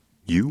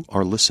You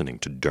are listening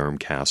to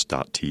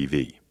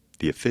Dermcast.tv,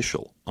 the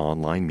official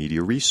online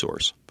media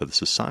resource for the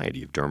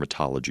Society of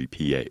Dermatology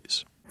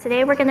PAs.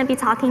 Today we're going to be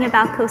talking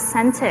about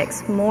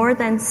Cosentyx, more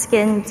than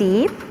skin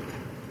deep.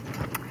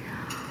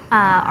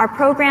 Our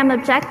program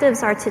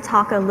objectives are to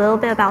talk a little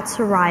bit about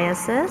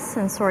psoriasis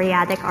and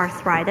psoriatic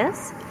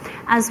arthritis,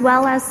 as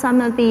well as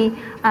some of the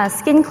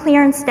skin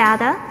clearance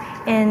data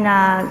in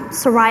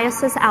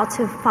psoriasis out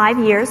to 5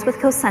 years with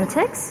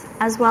Cosentyx,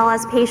 as well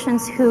as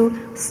patients who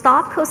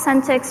stopped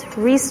Cosentyx,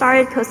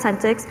 restarted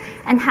Cosentyx,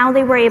 and how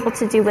they were able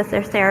to do with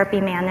their therapy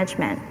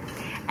management.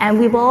 And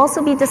we will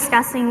also be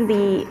discussing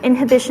the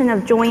inhibition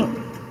of joint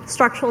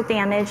structural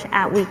damage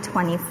at week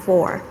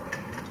 24.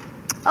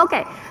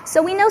 Okay,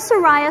 so we know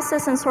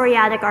psoriasis and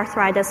psoriatic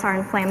arthritis are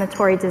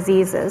inflammatory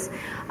diseases.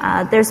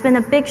 There's been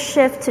a big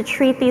shift to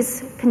treat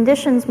these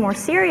conditions more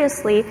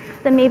seriously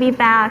than maybe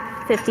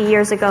back 50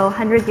 years ago,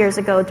 100 years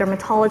ago.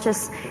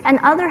 Dermatologists and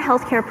other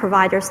healthcare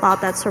providers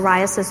thought that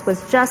psoriasis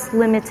was just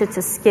limited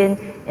to skin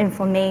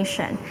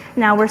inflammation.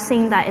 Now we're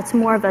seeing that it's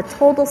more of a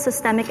total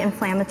systemic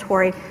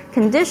inflammatory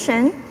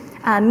condition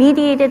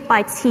mediated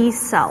by T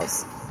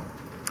cells.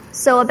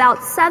 So about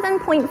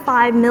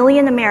 7.5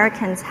 million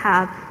Americans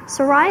have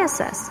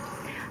psoriasis.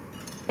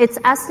 It's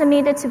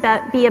estimated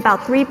to be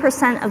about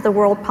 3% of the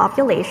world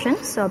population,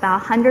 so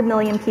about 100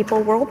 million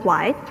people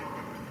worldwide.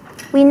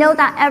 We know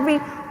that every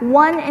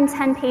 1 in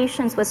 10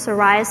 patients with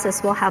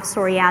psoriasis will have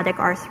psoriatic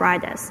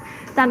arthritis.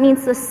 That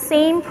means the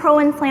same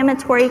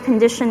pro-inflammatory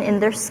condition in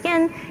their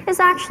skin is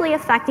actually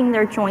affecting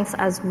their joints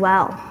as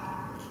well.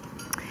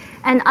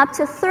 And up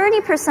to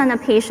 30%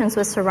 of patients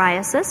with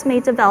psoriasis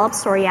may develop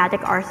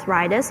psoriatic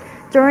arthritis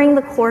during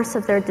the course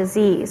of their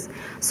disease.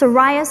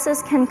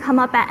 Psoriasis can come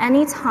up at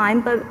any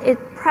time, but it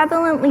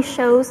prevalently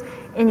shows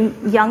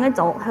in young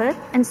adulthood,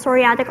 and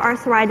psoriatic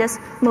arthritis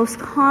most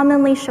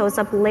commonly shows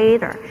up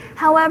later.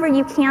 However,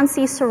 you can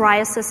see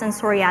psoriasis and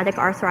psoriatic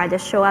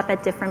arthritis show up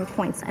at different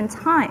points and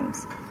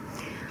times.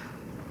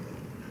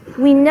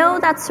 We know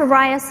that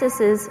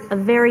psoriasis is a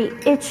very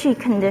itchy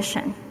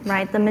condition,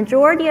 right? The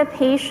majority of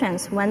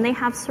patients, when they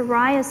have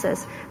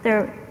psoriasis,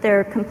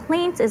 their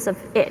complaint is of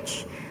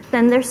itch.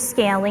 Then there's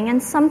scaling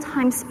and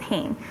sometimes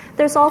pain.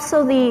 There's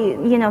also the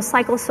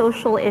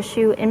psychosocial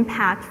issue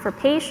impact for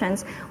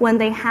patients when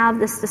they have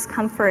this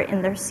discomfort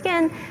in their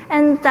skin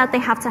and that they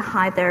have to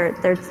hide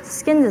their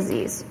skin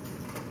disease.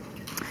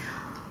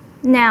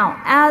 Now,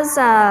 as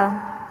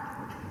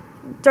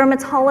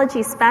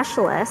dermatology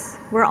specialists,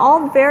 we're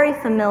all very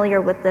familiar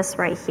with this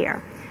right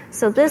here.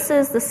 So this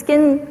is the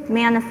skin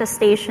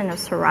manifestation of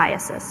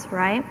psoriasis,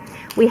 right?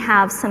 We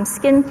have some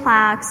skin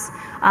plaques,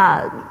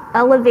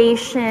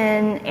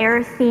 elevation,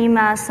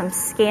 erythema, some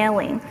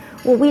scaling.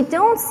 What we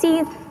don't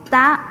see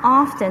that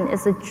often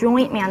is the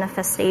joint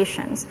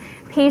manifestations.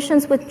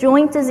 Patients with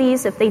joint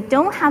disease, if they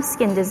don't have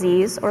skin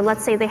disease, or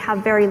let's say they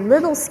have very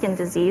little skin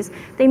disease,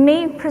 they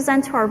may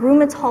present to our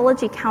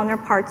rheumatology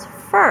counterparts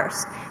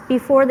first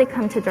before they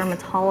come to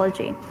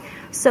dermatology.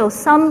 So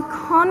some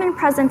common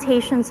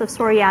presentations of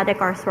psoriatic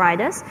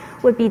arthritis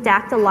would be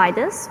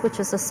dactylitis, which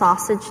is a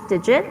sausage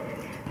digit,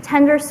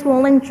 tender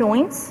swollen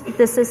joints.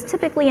 This is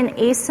typically an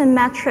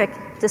asymmetric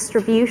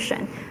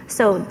distribution,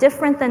 so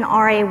different than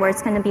RA where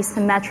it's going to be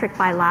symmetric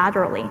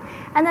bilaterally.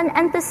 And then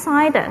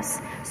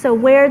enthesitis, so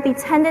where the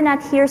tendon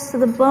adheres to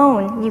the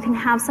bone, you can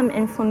have some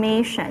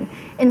inflammation.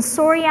 In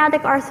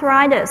psoriatic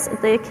arthritis,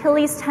 the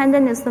Achilles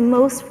tendon is the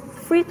most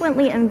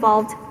frequently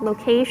involved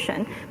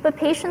location, but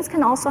patients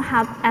can also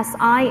have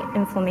SI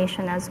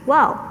inflammation as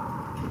well.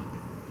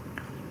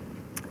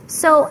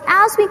 So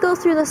as we go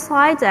through the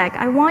slide deck,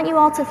 I want you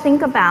all to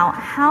think about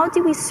how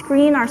do we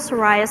screen our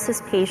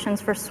psoriasis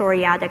patients for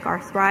psoriatic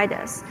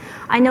arthritis.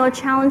 I know a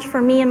challenge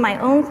for me in my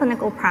own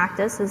clinical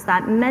practice is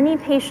that many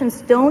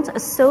patients don't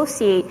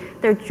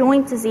associate their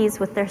joint disease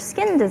with their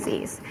skin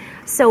disease.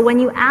 So when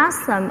you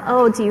ask them,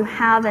 do you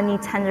have any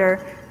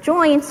tender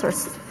joints or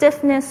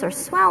stiffness or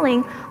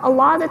swelling, a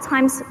lot of the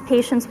times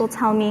patients will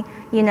tell me,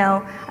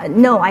 no,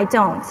 I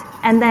don't.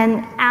 And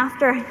then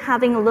after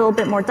having a little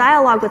bit more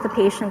dialogue with the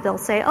patient, they'll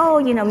say,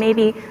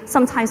 maybe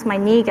sometimes my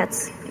knee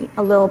gets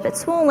a little bit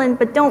swollen,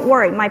 but don't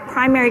worry, my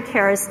primary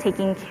care is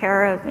taking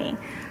care of me.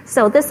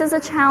 So this is a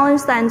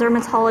challenge that in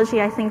dermatology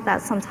I think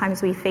that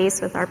sometimes we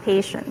face with our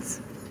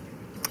patients.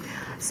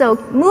 So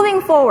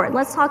moving forward,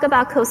 let's talk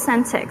about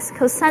Cosentyx.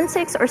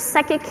 Cosentyx, or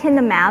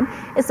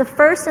secukinumab, is the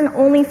first and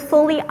only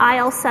fully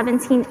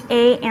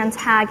IL-17A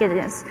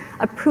antagonist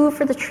approved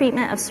for the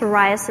treatment of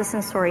psoriasis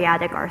and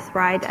psoriatic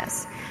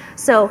arthritis.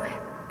 So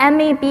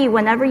MAB,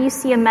 whenever you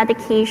see a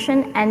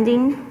medication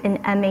ending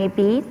in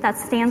MAB, that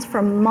stands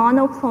for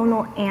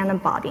monoclonal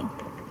antibody.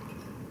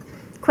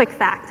 Quick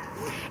fact.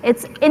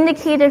 It's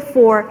indicated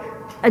for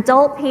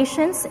adult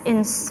patients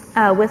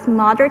with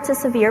moderate to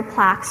severe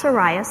plaque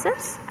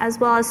psoriasis, as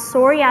well as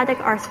psoriatic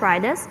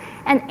arthritis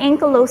and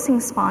ankylosing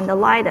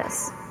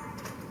spondylitis.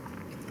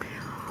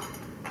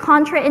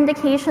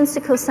 Contraindications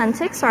to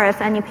Cosentyx are if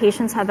any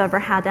patients have ever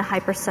had a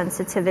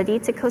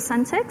hypersensitivity to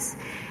Cosentyx.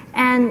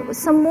 And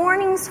some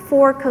warnings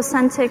for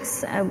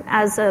Cosentyx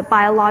as a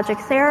biologic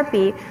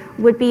therapy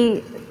would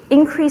be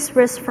increased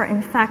risk for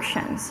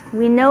infections.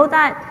 We know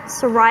that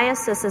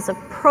psoriasis is a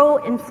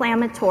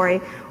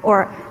pro-inflammatory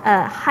or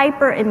a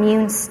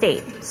hyperimmune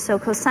state. So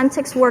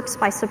Cosentyx works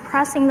by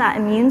suppressing that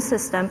immune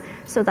system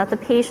so that the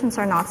patients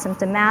are not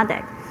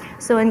symptomatic.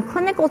 So in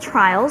clinical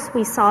trials,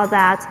 we saw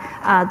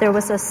that there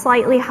was a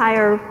slightly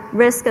higher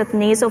risk of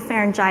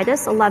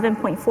nasopharyngitis,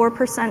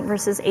 11.4%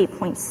 versus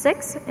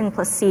 8.6% in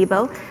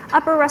placebo,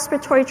 upper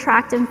respiratory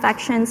tract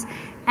infections,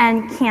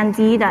 and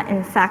candida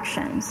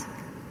infections.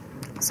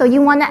 So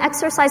you want to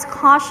exercise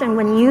caution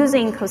when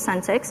using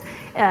Cosentyx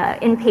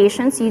in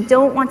patients. You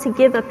don't want to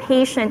give a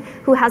patient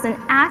who has an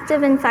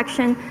active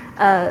infection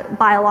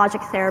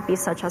biologic therapy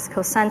such as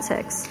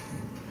Cosentyx.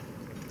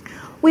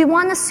 We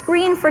want to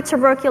screen for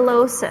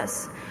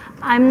tuberculosis.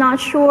 I'm not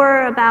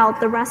sure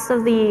about the rest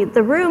of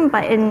the room,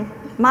 but in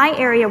my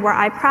area where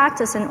I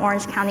practice in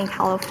Orange County,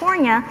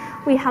 California,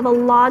 we have a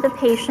lot of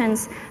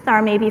patients that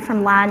are maybe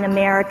from Latin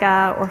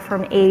America or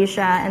from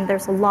Asia, and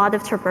there's a lot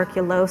of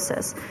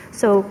tuberculosis.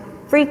 So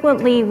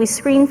frequently, we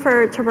screen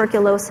for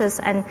tuberculosis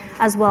and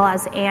as well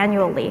as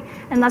annually.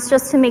 And that's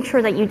just to make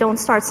sure that you don't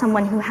start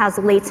someone who has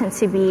latent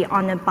TB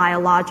on a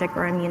biologic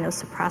or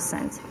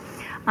immunosuppressant.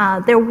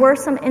 There were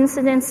some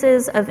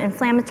incidences of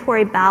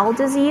inflammatory bowel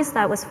disease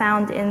that was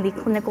found in the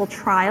clinical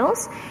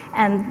trials,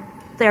 and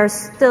there's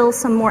still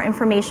some more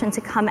information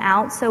to come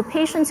out. So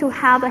patients who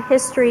have a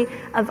history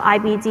of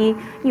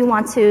IBD, you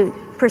want to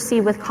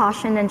proceed with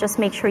caution and just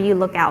make sure you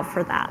look out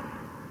for that.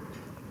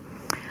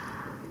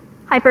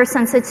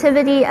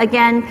 Hypersensitivity,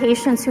 again,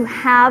 patients who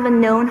have a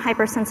known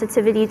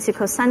hypersensitivity to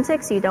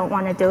Cosentyx, you don't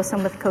want to dose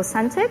them with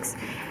Cosentyx.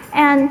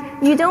 And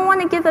you don't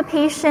want to give a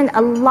patient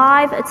a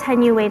live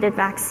attenuated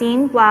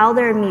vaccine while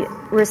they're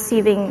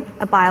receiving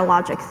a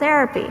biologic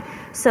therapy.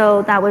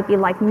 So that would be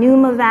like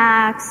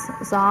Pneumovax,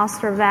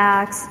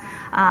 Zostavax.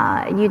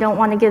 You don't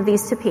want to give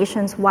these to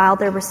patients while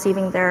they're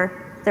receiving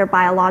their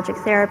biologic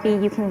therapy.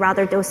 You can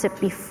rather dose it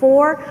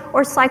before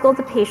or cycle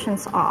the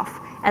patients off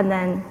and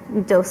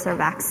then dose their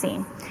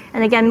vaccine.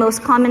 And again,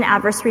 most common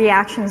adverse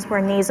reactions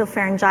were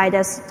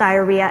nasopharyngitis,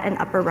 diarrhea, and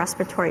upper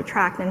respiratory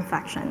tract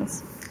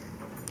infections.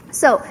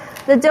 So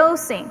the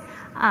dosing,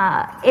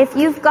 if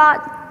you've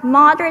got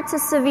moderate to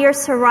severe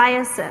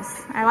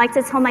psoriasis, I like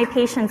to tell my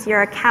patients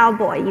you're a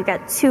cowboy. You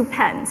get 2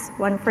 pens,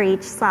 one for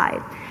each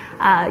side.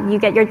 You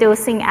get your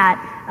dosing at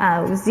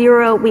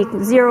week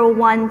 0,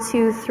 1,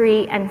 2,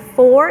 3, and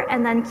 4,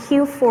 and then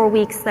Q4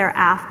 weeks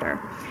thereafter.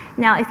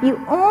 Now, if you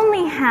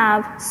only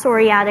have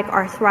psoriatic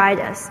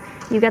arthritis,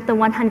 you get the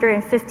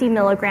 150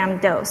 milligram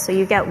dose, so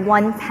you get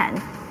 1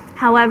 pen.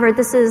 However,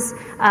 this is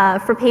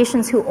for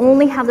patients who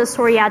only have the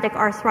psoriatic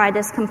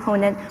arthritis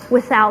component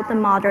without the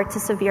moderate to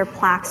severe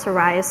plaque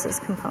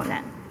psoriasis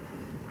component.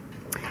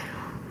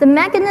 The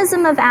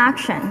mechanism of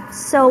action.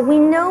 So we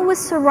know with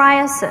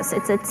psoriasis,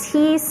 it's a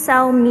T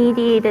cell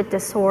mediated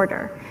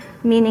disorder,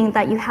 meaning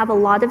that you have a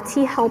lot of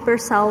T helper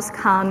cells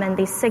come and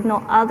they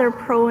signal other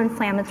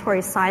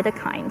pro-inflammatory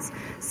cytokines,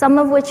 some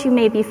of which you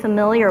may be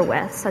familiar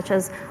with, such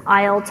as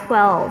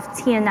IL-12,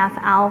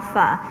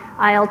 TNF-alpha,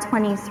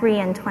 IL-23,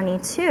 and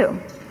 22.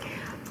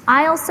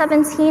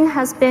 IL-17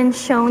 has been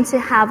shown to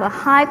have a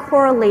high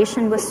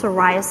correlation with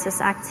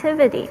psoriasis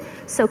activity.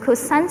 So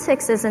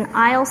Cosentyx is an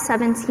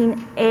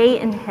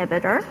IL-17A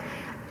inhibitor.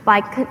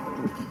 By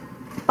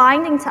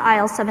binding to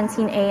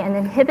IL-17A and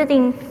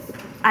inhibiting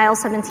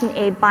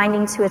IL-17A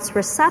binding to its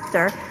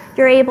receptor,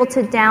 you're able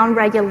to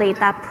downregulate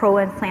that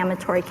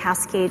pro-inflammatory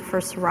cascade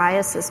for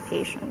psoriasis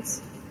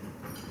patients.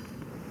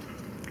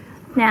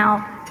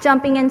 Now,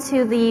 jumping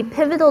into the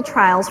pivotal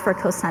trials for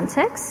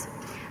Cosentyx,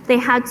 they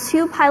had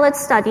 2 pilot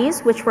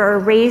studies, which were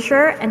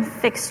Erasure and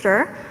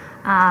Fixture.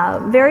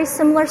 Very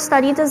similar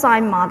study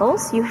design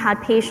models. You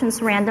had patients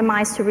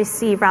randomized to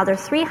receive rather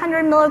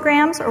 300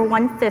 milligrams or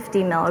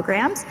 150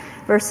 milligrams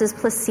versus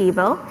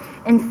placebo.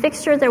 In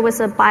Fixture, there was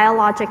a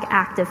biologic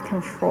active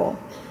control.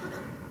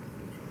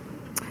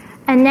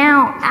 And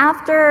now,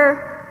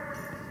 after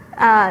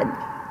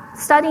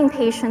studying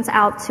patients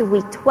out to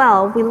week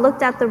 12, we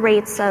looked at the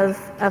rates of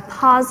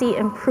PASI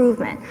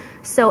improvement.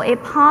 So a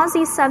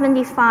PASI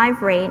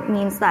 75 rate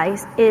means that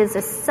it is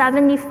a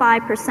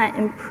 75%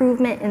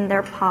 improvement in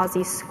their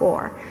PASI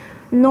score.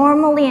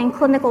 Normally in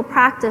clinical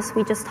practice,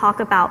 we just talk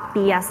about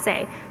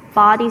BSA,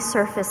 body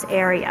surface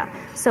area.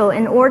 So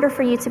in order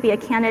for you to be a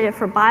candidate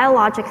for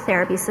biologic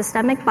therapy,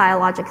 systemic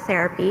biologic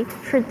therapy,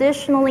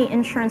 traditionally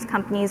insurance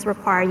companies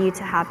require you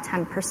to have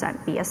 10%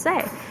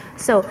 BSA.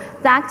 So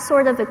that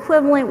sort of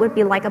equivalent would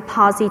be like a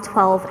PASI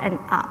 12 and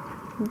up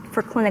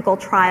for clinical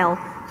trial,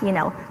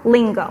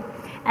 lingo.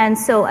 And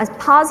so a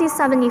PASI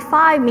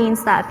 75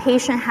 means that a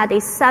patient had a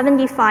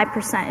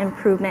 75%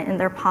 improvement in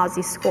their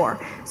PASI score.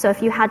 So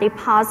if you had a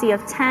PASI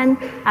of 10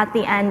 at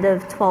the end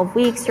of 12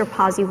 weeks, your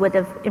PASI would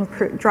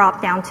have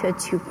dropped down to a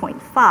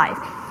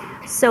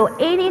 2.5. So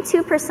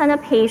 82%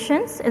 of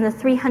patients in the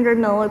 300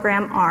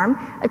 milligram arm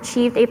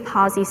achieved a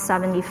PASI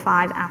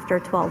 75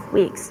 after 12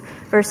 weeks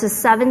versus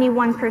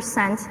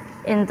 71%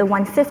 in the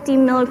 150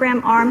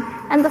 milligram arm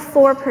and the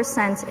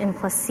 4% in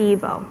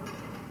placebo.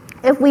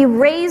 If we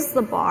raise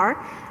the bar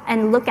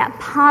and look at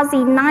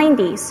PASI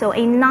 90. So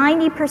a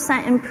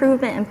 90%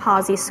 improvement in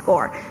PASI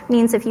score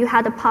means if you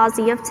had a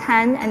PASI of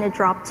 10 and it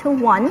dropped to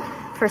 1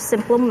 for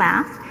simple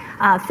math,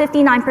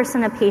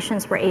 59% of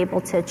patients were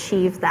able to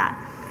achieve that.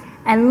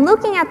 And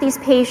looking at these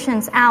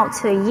patients out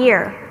to a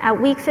year, at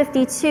week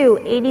 52,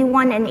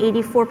 81 and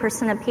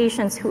 84% of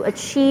patients who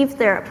achieved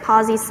their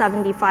PASI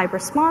 75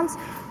 response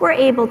were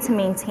able to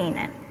maintain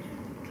it.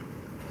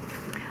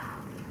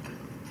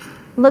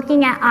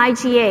 Looking at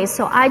IGA,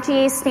 so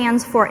IGA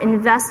stands for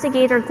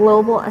Investigator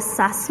Global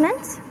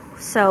Assessment.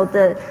 So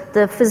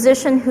the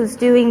physician who's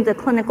doing the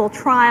clinical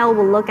trial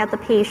will look at the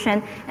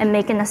patient and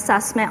make an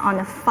assessment on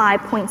a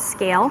 5-point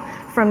scale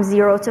from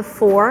 0 to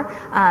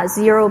 4,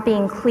 0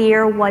 being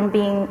clear, 1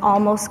 being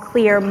almost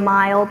clear,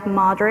 mild,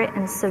 moderate,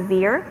 and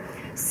severe.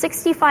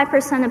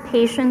 65% of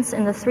patients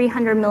in the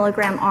 300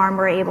 milligram arm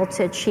were able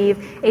to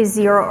achieve a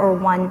 0 or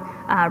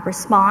 1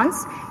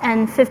 response,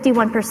 and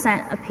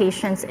 51% of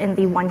patients in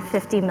the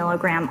 150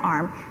 milligram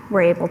arm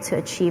were able to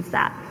achieve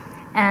that.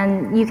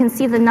 And you can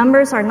see the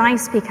numbers are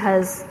nice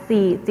because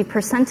the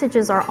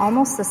percentages are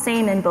almost the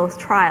same in both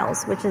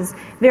trials, which is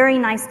very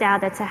nice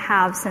data to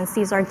have since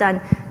these are done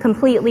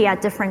completely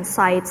at different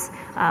sites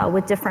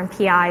with different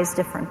PIs,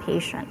 different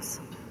patients.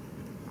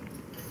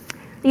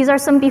 These are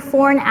some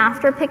before and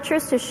after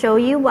pictures to show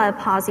you what a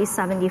PASI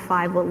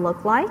 75 would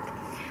look like.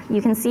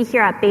 You can see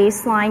here at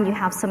baseline you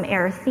have some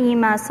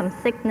erythema, some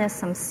thickness,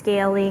 some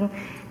scaling,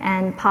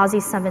 and PASI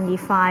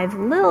 75, a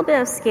little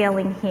bit of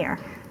scaling here.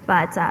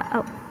 But,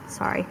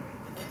 sorry.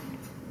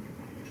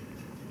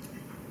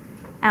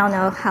 I don't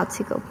know how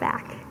to go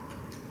back,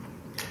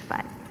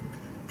 but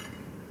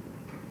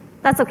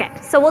that's okay.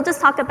 So we'll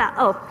just talk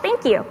about,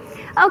 thank you.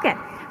 Okay,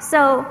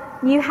 so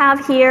you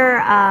have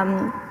here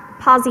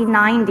PASI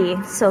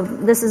 90. So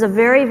this is a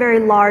very, very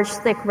large,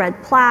 thick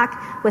red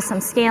plaque with some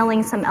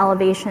scaling, some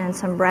elevation, and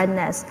some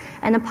redness.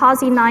 And the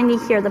PASI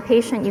 90 here, the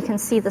patient, you can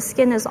see the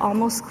skin is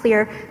almost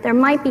clear. There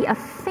might be a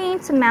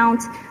faint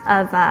amount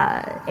of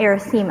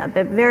erythema,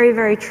 but very,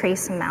 very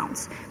trace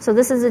amounts. So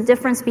this is a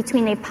difference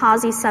between a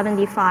PASI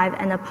 75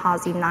 and a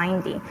PASI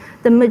 90.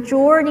 The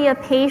majority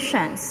of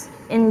patients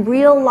in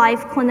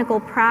real-life clinical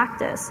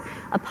practice,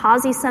 a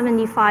PASI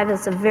 75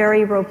 is a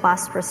very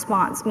robust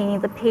response,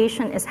 meaning the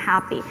patient is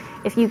happy.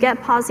 If you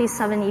get PASI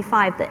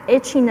 75, the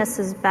itchiness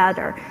is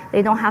better.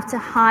 They don't have to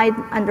hide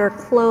under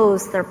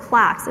clothes their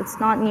plaques.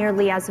 It's not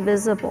nearly as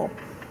visible.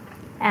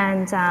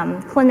 And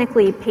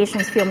clinically,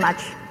 patients feel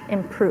much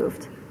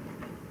improved.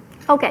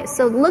 Okay,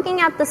 so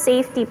looking at the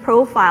safety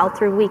profile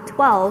through week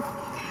 12,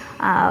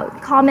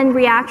 common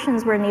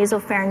reactions were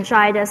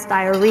nasopharyngitis,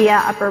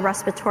 diarrhea, upper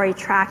respiratory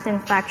tract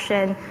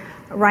infection,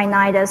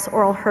 rhinitis,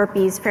 oral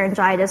herpes,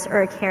 pharyngitis,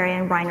 urticaria,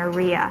 and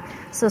rhinorrhea.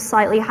 So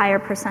slightly higher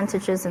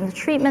percentages in the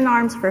treatment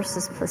arms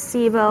versus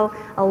placebo,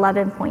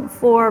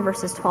 11.4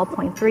 versus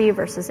 12.3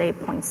 versus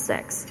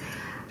 8.6.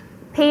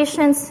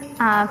 Patients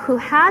who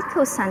had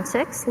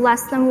Cosentyx,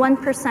 less than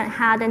 1%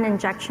 had an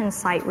injection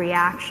site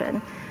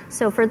reaction.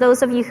 So for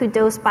those of you who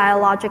dose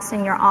biologics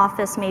in your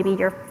office, maybe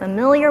you're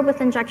familiar with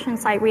injection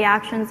site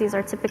reactions. These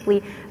are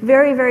typically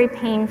very, very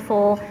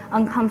painful,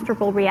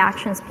 uncomfortable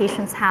reactions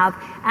patients have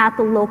at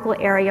the local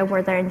area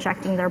where they're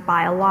injecting their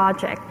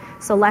biologic.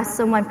 So less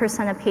than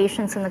 1% of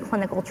patients in the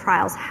clinical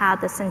trials had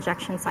this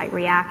injection site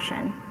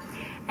reaction.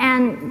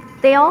 And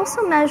they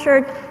also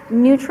measured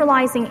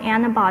neutralizing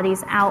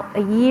antibodies out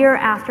a year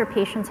after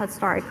patients had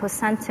started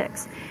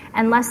Cosentyx.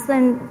 And less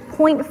than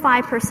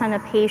 0.5%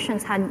 of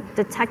patients had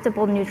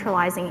detectable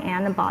neutralizing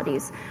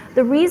antibodies.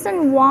 The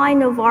reason why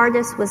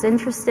Novartis was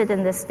interested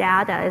in this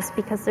data is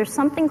because there's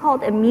something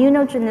called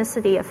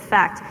immunogenicity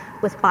effect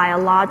with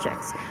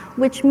biologics,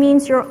 which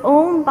means your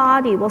own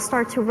body will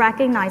start to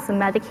recognize the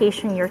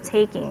medication you're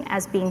taking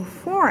as being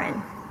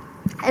foreign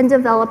and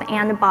develop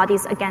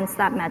antibodies against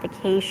that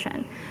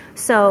medication.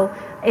 So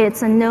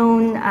it's a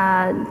known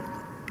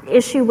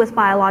issue with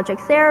biologic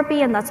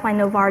therapy, and that's why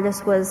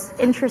Novartis was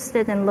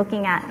interested in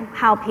looking at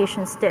how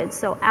patients did.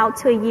 So out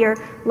to a year,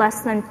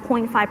 less than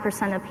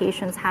 0.5% of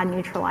patients had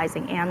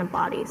neutralizing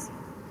antibodies.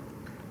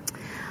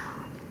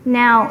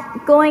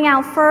 Now, going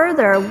out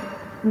further,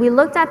 we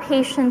looked at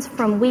patients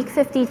from week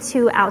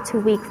 52 out to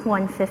week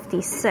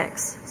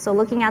 156. So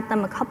looking at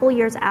them a couple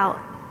years out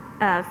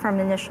from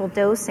initial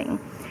dosing.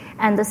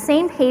 And the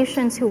same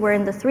patients who were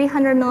in the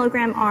 300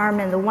 milligram arm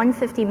and the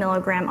 150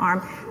 milligram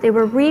arm, they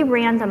were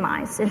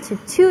re-randomized into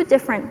two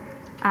different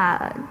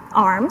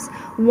arms.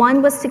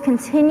 One was to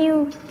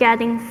continue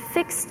getting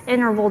fixed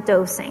interval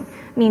dosing,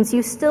 means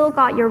you still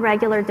got your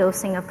regular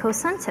dosing of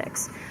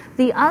Cosentyx.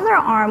 The other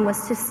arm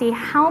was to see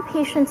how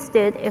patients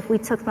did if we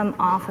took them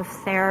off of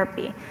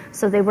therapy.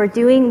 So they were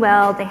doing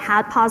well, they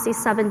had PASI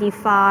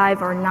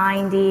 75 or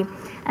 90,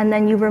 and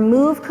then you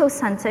remove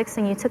Cosentyx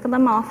and you took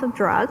them off of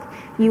drug.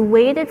 You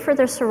waited for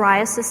their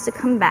psoriasis to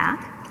come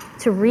back,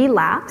 to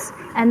relapse,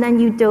 and then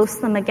you dose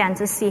them again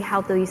to see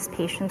how these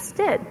patients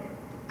did.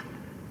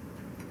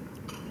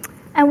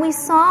 And we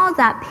saw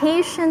that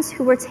patients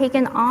who were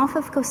taken off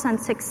of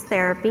Cosentyx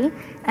therapy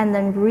and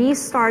then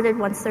restarted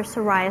once their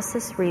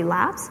psoriasis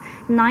relapsed,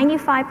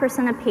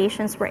 95% of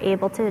patients were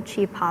able to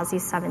achieve PASI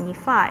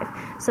 75.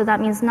 So that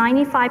means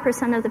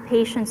 95% of the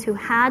patients who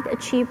had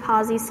achieved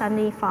PASI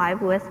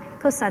 75 with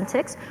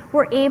Cosentyx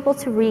were able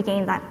to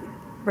regain that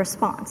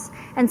response.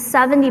 And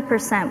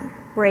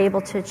 70% were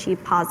able to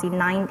achieve PASI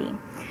 90.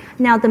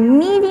 Now, the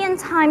median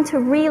time to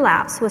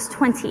relapse was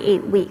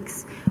 28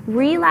 weeks.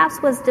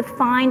 Relapse was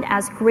defined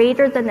as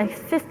greater than a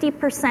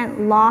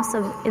 50% loss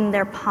in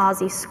their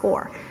PASI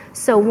score.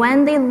 So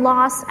when they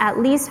lost at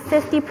least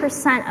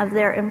 50% of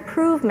their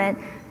improvement,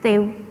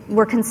 they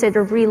were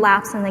considered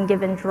relapse and then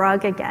given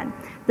drug again.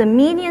 The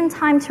median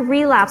time to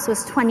relapse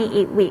was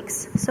 28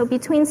 weeks, so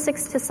between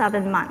 6 to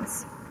 7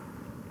 months.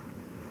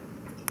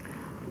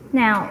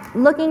 Now,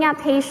 looking at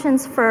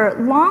patients for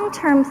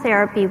long-term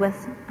therapy with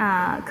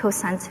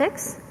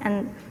Cosentyx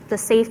and the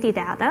safety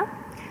data,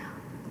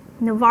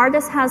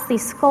 Novartis has the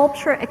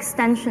Sculpture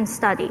Extension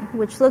Study,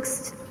 which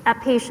looks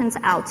at patients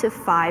out to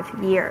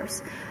 5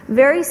 years.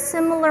 Very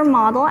similar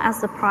model as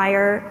the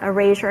prior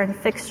erasure and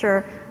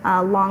fixture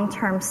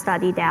long-term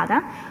study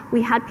data.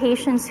 We had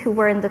patients who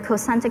were in the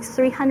Cosentyx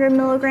 300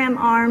 milligram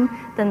arm,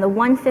 then the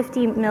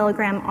 150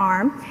 milligram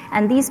arm,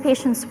 and these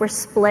patients were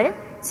split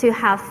to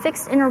have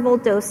fixed interval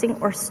dosing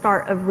or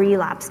start of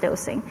relapse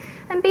dosing,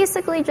 and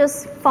basically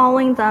just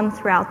following them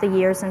throughout the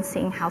years and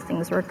seeing how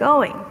things were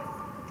going.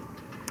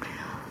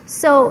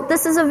 So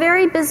this is a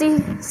very busy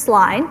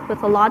slide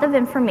with a lot of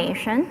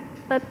information,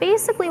 but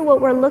basically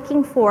what we're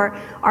looking for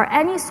are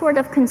any sort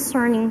of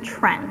concerning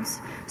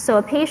trends. So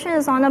a patient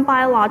is on a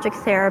biologic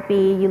therapy,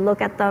 you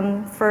look at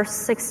them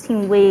first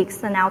 16 weeks,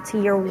 then out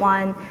to year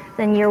 1,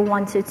 then year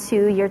 1 to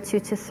 2, year 2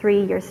 to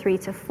 3, year 3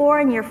 to 4,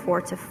 and year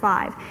 4 to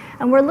 5.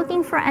 And we're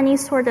looking for any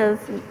sort of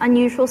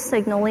unusual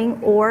signaling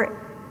or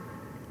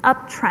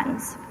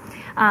uptrends.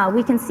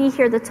 We can see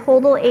here the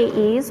total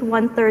AEs,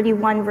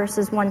 131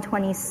 versus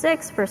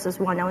 126 versus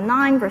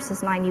 109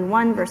 versus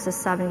 91 versus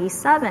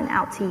 77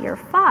 out to year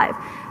 5.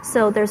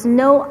 So there's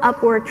no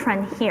upward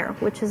trend here,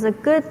 which is a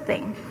good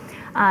thing.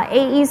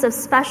 AEs of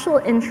special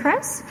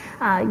interest,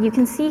 you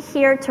can see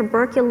here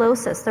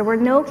tuberculosis. There were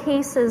no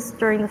cases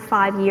during the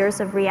 5 years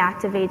of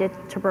reactivated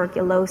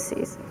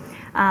tuberculosis.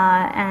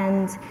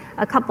 And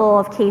a couple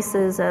of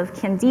cases of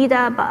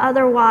candida, but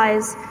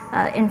otherwise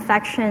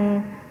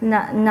infection,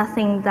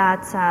 nothing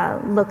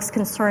that looks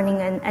concerning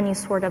in any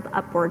sort of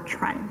upward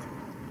trend.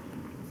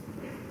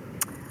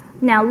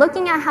 Now,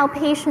 looking at how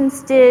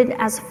patients did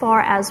as far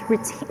as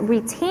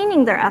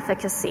retaining their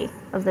efficacy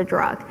of the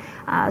drug.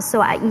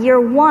 So at year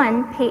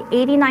 1,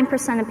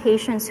 89% of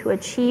patients who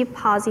achieved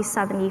PASI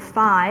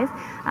 75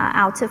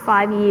 out to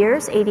 5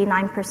 years,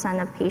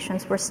 89% of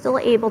patients were still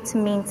able to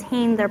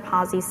maintain their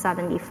PASI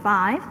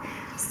 75.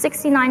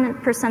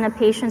 69% of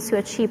patients who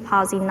achieved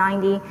PASI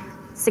 90,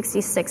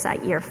 66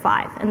 at year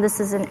 5. And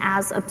this is an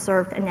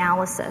as-observed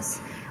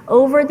analysis.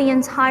 Over the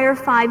entire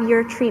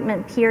 5-year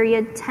treatment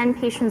period, 10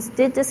 patients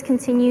did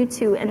discontinue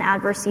to an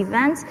adverse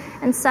event,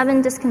 and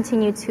 7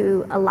 discontinued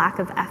to a lack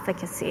of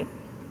efficacy.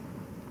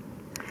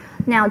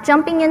 Now,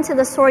 jumping into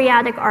the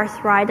psoriatic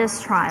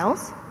arthritis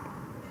trials,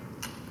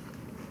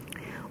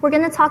 we're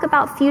going to talk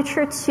about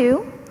Future 2,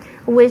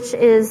 which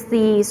is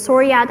the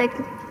psoriatic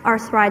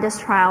arthritis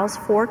trials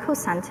for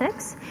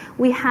Cosentyx.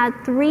 We had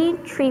 3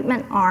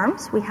 treatment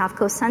arms. We have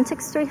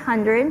Cosentyx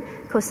 300,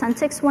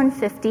 Cosentyx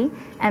 150,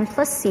 and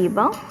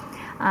placebo.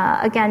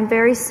 Again,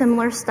 very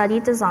similar study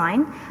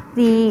design.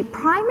 The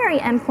primary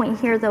endpoint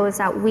here, though,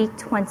 is at week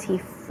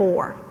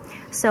 24.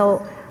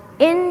 So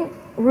in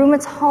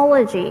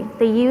rheumatology,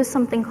 they use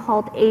something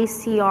called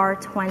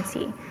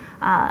ACR20.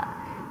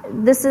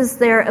 This is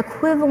their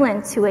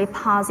equivalent to a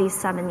PASI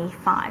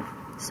 75.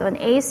 So an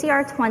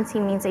ACR20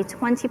 means a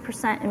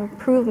 20%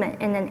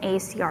 improvement in an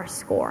ACR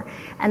score.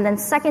 And then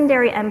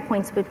secondary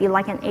endpoints would be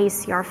like an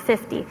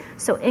ACR50,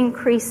 so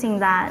increasing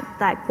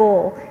that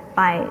goal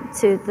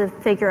to the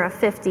figure of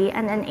 50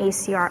 and an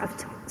ACR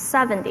of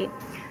 70.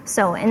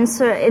 So in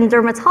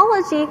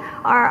dermatology,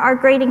 our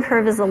grading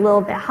curve is a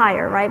little bit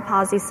higher, right?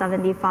 PASI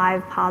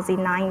 75, PASI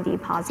 90,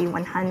 PASI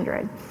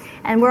 100.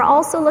 And we're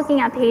also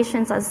looking at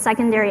patients as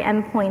secondary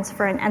endpoints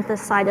for an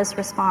enthesitis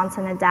response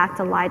and a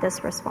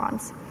dactylitis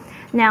response.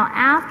 Now,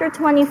 after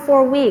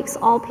 24 weeks,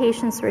 all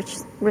patients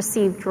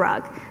received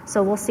drug.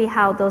 So we'll see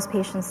how those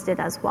patients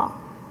did as well.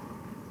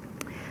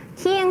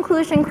 Key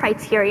inclusion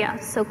criteria.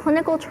 So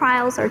clinical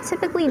trials are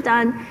typically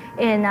done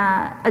in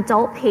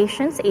adult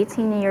patients,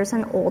 18 years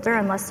and older,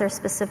 unless they're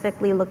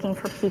specifically looking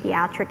for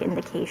pediatric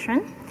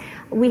indication.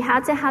 We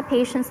had to have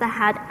patients that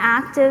had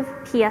active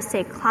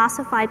PSA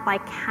classified by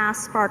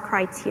CASPAR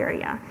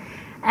criteria.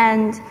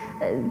 And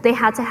they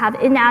had to have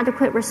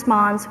inadequate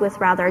response with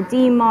rather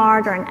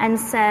DMARD or an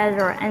NSAID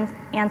or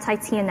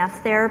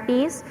anti-TNF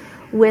therapies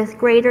with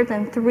greater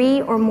than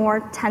 3 or more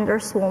tender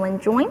swollen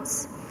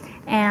joints.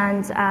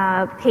 And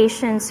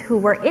patients who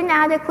were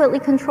inadequately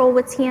controlled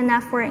with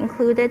TNF were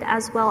included,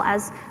 as well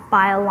as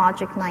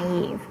biologic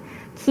naive.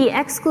 Key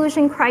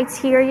exclusion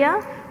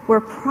criteria were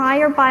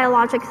prior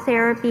biologic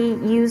therapy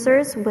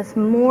users with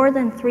more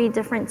than 3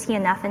 different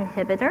TNF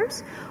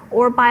inhibitors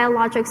or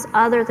biologics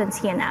other than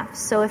TNF.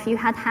 So if you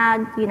had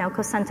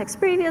Cosentyx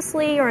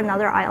previously or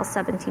another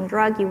IL-17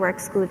 drug, you were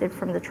excluded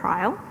from the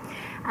trial,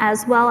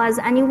 as well as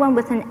anyone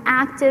with an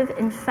active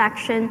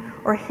infection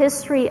or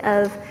history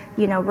of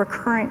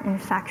recurrent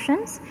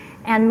infections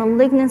and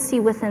malignancy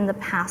within the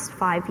past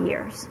 5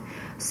 years.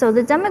 So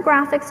the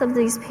demographics of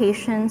these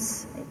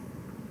patients,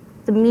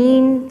 the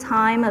mean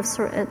time of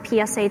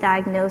PSA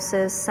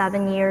diagnosis,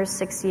 7 years,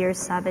 6 years,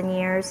 7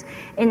 years.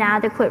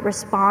 Inadequate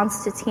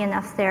response to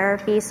TNF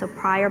therapy, so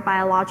prior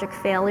biologic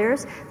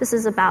failures. This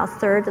is about a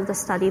third of the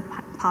study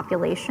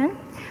population.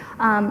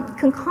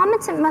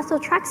 Concomitant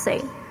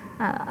methotrexate.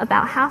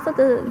 About half of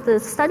the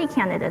study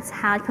candidates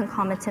had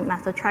concomitant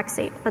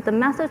methotrexate, but the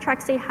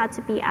methotrexate had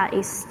to be at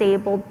a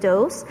stable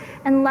dose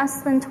and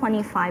less than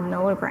 25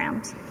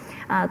 milligrams.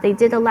 They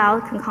did allow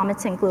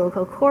concomitant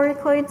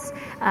glucocorticoids.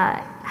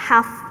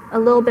 A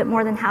little bit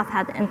more than half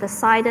had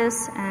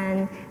enthesitis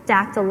and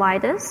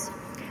dactylitis.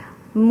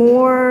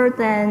 More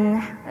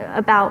than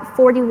about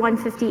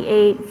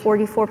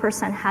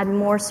 44% had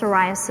more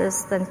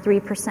psoriasis than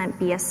 3%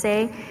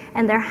 BSA,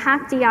 and their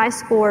HAQ-DI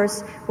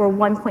scores were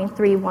 1.3,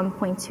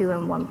 1.2,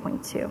 and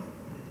 1.2.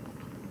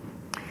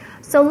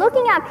 So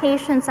looking at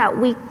patients at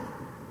week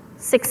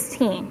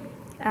 16,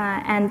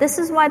 and this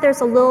is why there's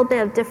a little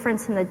bit of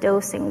difference in the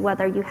dosing,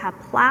 whether you have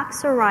plaque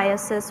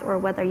psoriasis or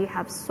whether you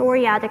have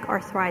psoriatic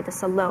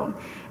arthritis alone.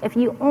 If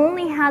you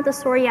only had the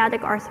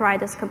psoriatic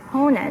arthritis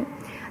component,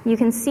 you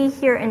can see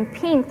here in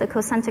pink the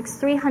Cosentyx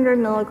 300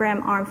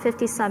 milligram arm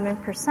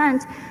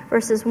 57%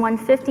 versus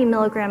 150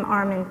 milligram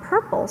arm in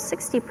purple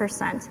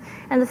 60%.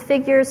 And the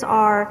figures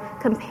are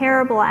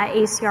comparable at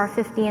ACR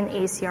 50 and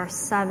ACR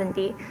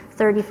 70,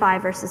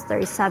 35 versus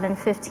 37,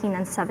 15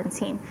 and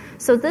 17.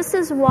 So this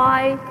is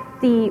why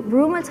the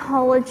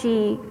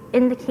rheumatology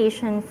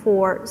indication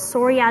for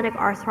psoriatic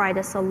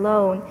arthritis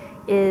alone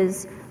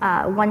is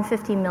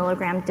 150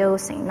 milligram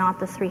dosing, not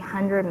the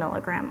 300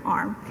 milligram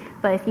arm.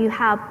 But if you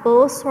have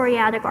both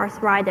psoriatic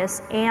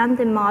arthritis and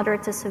the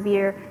moderate to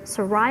severe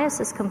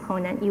psoriasis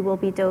component, you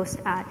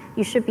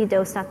should be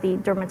dosed at the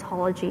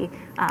dermatology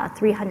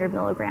 300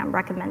 milligram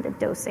recommended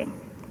dosing.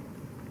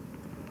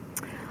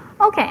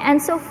 Okay, and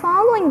so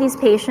following these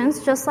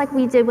patients, just like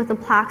we did with the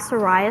plaque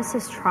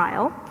psoriasis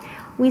trial,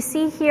 we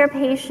see here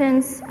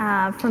patients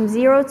from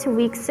 0 to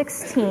week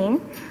 16,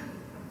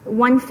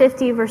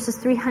 150 versus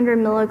 300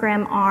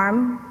 milligram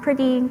arm,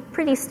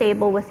 pretty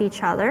stable with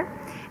each other.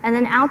 And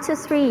then out to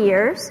 3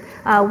 years,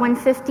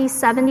 150,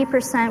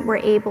 70% were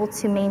able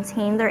to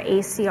maintain their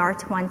ACR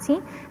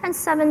 20, and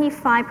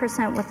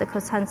 75% with the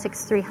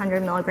Cosentyx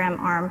 300 milligram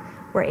arm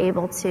were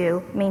able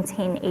to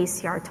maintain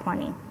ACR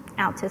 20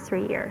 out to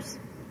 3 years.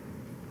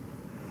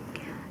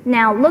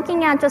 Now,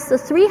 looking at just the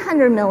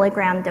 300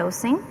 milligram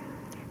dosing,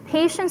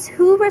 patients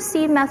who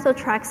received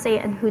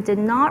methotrexate and who did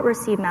not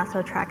receive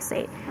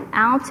methotrexate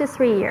out to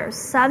 3 years,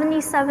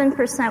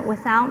 77%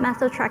 without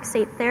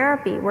methotrexate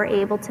therapy were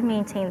able to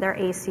maintain their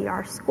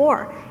ACR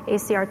score,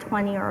 ACR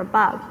 20 or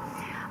above.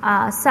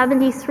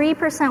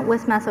 73%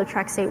 with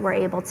methotrexate were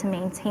able to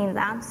maintain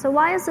that. So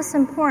why is this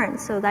important?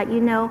 So that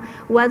you know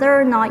whether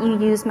or not you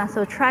use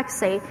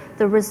methotrexate,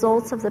 the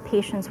results of the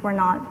patients were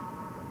not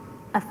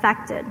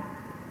affected.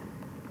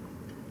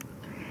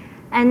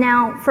 And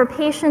now, for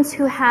patients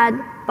who had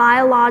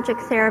biologic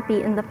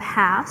therapy in the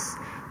past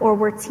or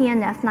were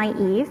TNF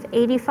naive,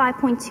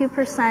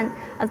 85.2%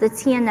 of the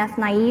TNF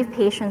naive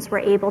patients were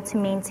able to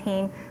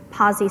maintain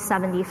PASI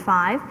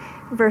 75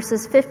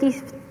 versus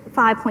 55.6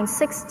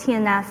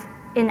 TNF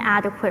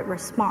inadequate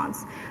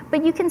response.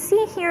 But you can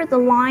see here the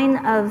line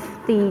of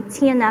the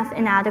TNF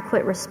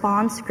inadequate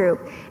response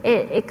group.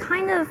 It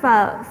kind of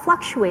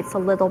fluctuates a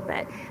little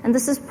bit. And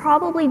this is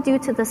probably due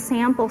to the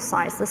sample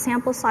size. The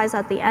sample size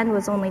at the end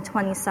was only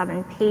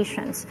 27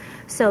 patients.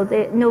 So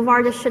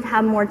Novartis should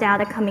have more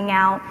data coming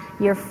out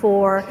year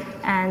 4,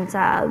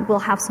 and we'll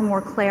have some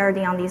more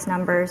clarity on these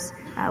numbers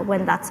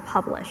when that's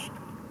published.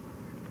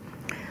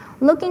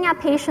 Looking at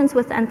patients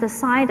with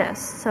enthesitis,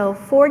 so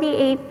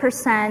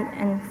 48%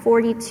 and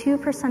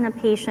 42% of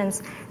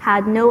patients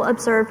had no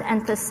observed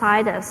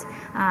enthesitis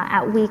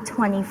at week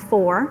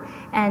 24,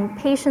 and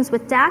patients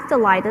with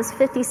dactylitis,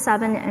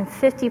 57 and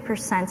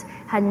 50%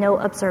 had no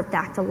observed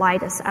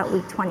dactylitis at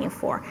week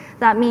 24.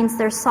 That means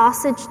their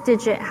sausage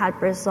digit had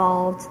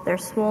resolved, their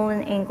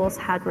swollen ankles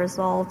had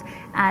resolved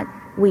at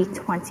week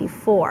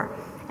 24.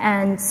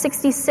 And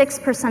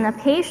 66% of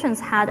patients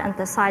had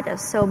enthesitis.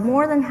 So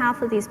more than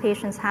half of these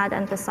patients had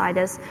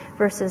enthesitis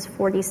versus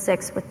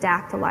 46 with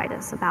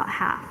dactylitis, about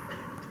half.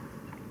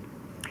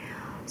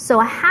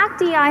 So a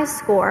HAQ-DI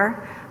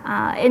score,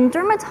 in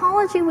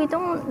dermatology, we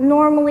don't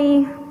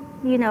normally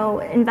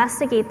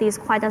investigate these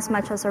quite as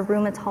much as our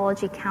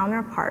rheumatology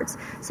counterparts.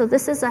 So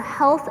this is a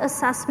health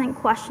assessment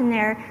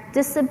questionnaire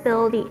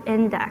disability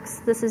index.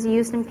 This is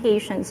used in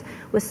patients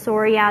with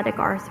psoriatic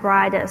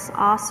arthritis,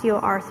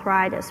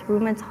 osteoarthritis,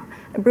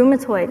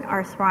 rheumatoid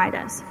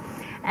arthritis.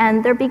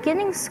 And their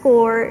beginning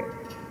score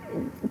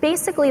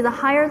basically, the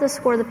higher the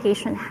score the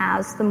patient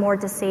has, the more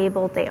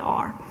disabled they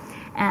are.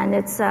 And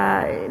it's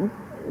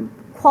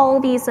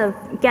qualities of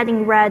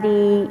getting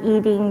ready,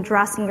 eating,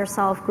 dressing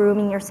yourself,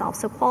 grooming yourself.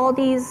 So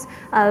qualities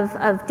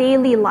of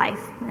daily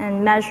life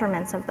and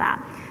measurements of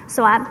that.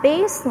 So at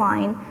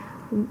baseline,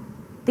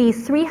 the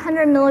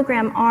 300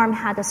 milligram arm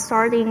had a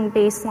starting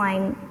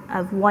baseline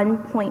of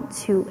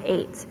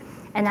 1.28.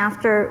 And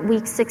after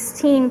week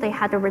 16, they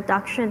had a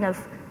reduction of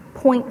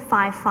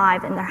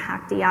 0.55 in their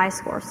HAQ-DI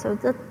score. So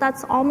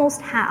that's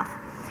almost half.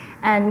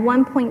 And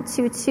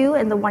 1.22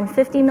 in the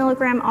 150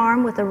 milligram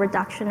arm with a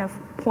reduction of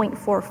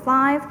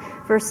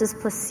 0.45 versus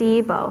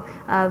placebo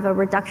of a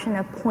reduction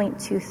of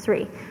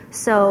 0.23.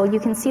 So you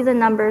can see the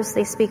numbers,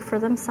 they speak for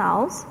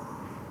themselves.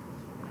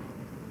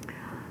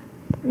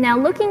 Now,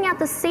 looking at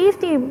the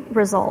safety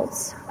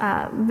results,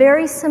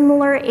 very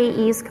similar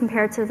AEs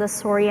compared to the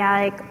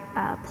psoriatic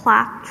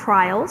plaque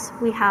trials.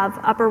 We have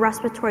upper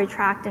respiratory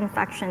tract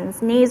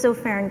infections,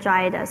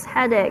 nasopharyngitis,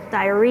 headache,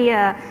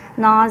 diarrhea,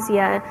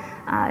 nausea,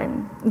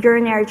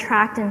 urinary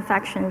tract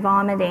infection,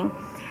 vomiting.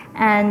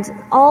 And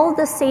all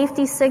the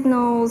safety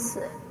signals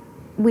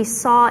we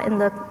saw in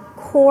the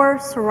core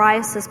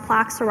psoriasis,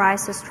 plaque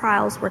psoriasis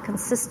trials were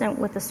consistent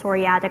with the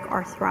psoriatic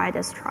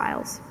arthritis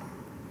trials.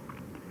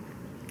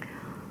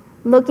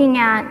 Looking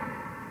at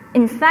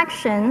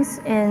infections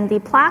in the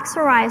plaque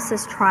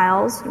psoriasis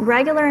trials,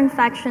 regular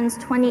infections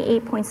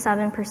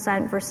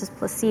 28.7% versus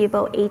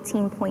placebo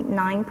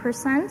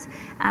 18.9%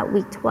 at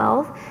week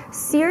 12.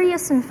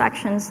 Serious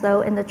infections,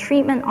 though, in the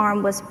treatment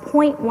arm was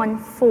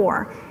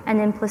 0.14 and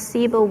in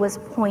placebo was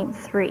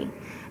 0.3.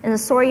 In the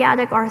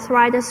psoriatic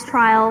arthritis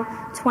trial,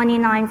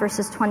 29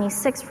 versus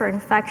 26 for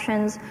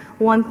infections,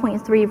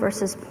 1.3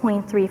 versus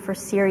 0.3 for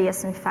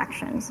serious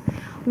infections.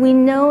 We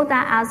know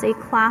that as a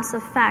class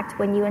effect,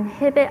 when you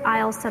inhibit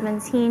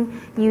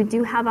IL-17, you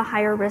do have a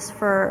higher risk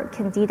for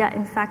candida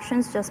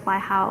infections just by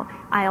how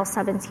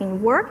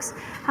IL-17 works.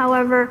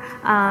 However,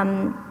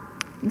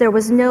 there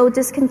was no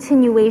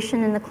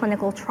discontinuation in the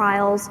clinical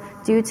trials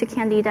due to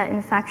candida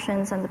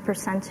infections, and the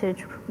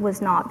percentage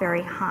was not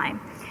very high.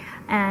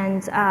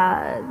 And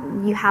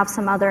you have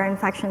some other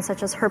infections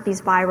such as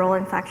herpes viral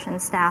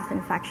infections, staph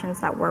infections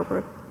that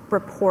were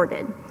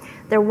reported.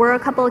 There were a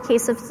couple of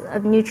cases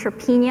of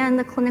neutropenia in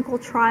the clinical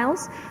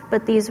trials,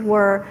 but these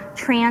were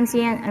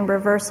transient and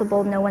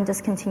reversible. No one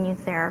discontinued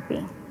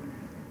therapy.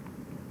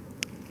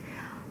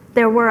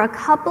 There were a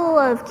couple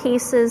of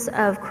cases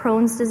of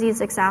Crohn's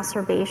disease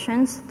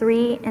exacerbations,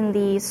 3 in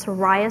the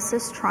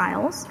psoriasis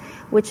trials,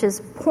 which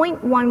is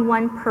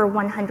 0.11 per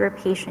 100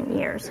 patient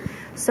years.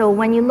 So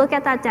when you look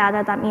at that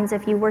data, that means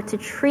if you were to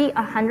treat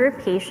 100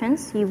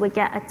 patients, you would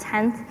get a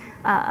tenth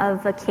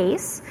of a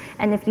case.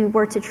 And if you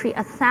were to treat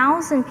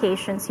 1,000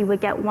 patients, you would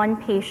get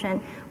 1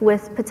 patient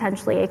with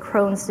potentially a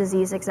Crohn's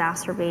disease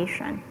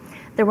exacerbation.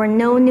 There were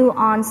no new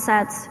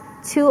onsets,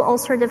 2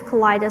 ulcerative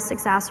colitis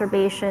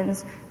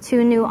exacerbations,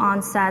 2 new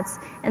onsets.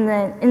 In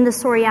the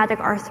psoriatic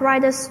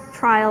arthritis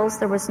trials,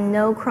 there was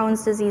no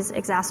Crohn's disease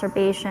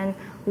exacerbation,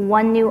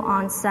 1 new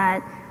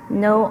onset,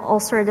 no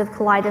ulcerative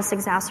colitis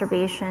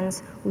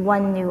exacerbations,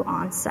 1 new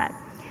onset.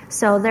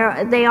 So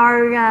they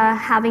are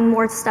having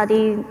more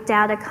study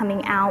data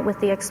coming out with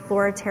the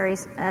exploratory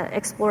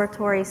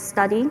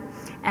study,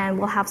 and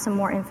we'll have some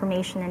more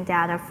information and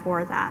data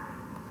for that.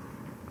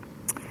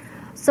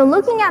 So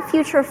looking at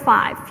Future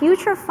 5.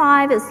 Future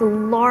 5 is the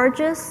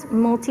largest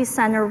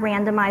multi-center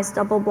randomized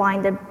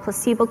double-blinded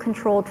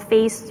placebo-controlled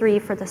phase 3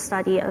 for the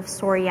study of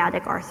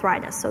psoriatic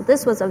arthritis. So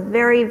this was a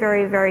very,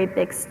 very, very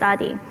big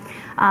study.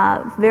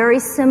 Very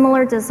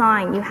similar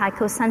design. You had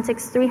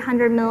Cosentyx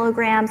 300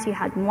 milligrams, you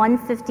had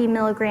 150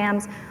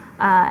 milligrams,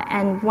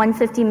 and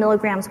 150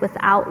 milligrams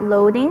without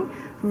loading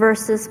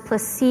versus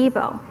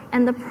placebo.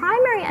 And the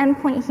primary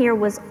endpoint here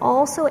was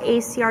also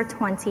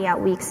ACR20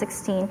 at week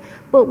 16,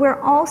 but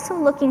we're also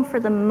looking for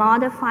the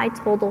modified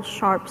total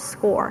Sharp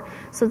score.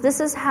 So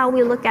this is how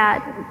we look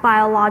at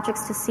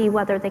biologics to see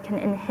whether they can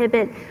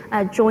inhibit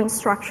joint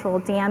structural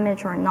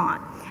damage or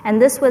not.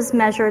 And this was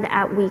measured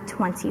at week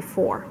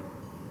 24.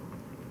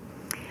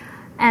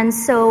 And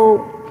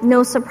so,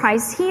 no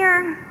surprise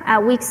here,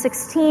 at week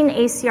 16,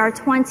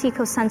 ACR20,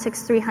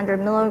 Cosentyx 300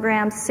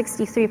 milligrams,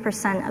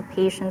 63% of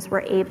patients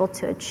were able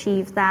to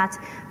achieve that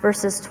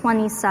versus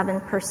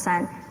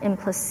 27% in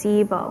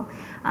placebo.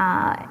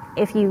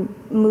 If you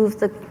move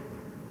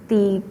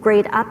the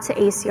grade up to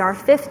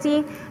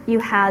ACR50, you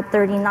had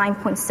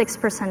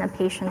 39.6% of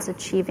patients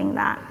achieving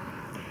that.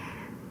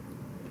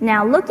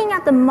 Now, looking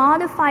at the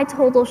modified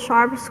total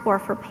Sharp score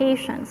for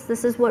patients,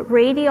 this is what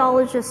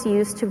radiologists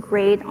use to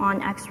grade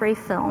on X-ray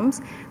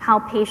films, how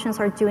patients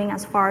are doing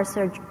as far as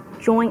their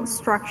joint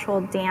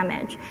structural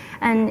damage.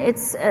 And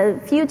it's a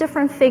few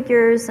different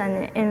figures,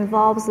 and it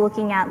involves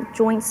looking at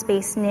joint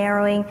space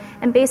narrowing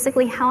and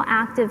basically how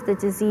active the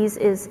disease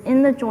is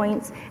in the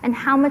joints and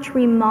how much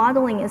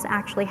remodeling is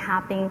actually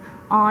happening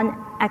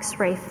on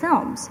X-ray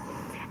films.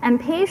 And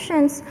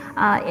patients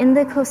in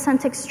the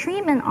Cosentyx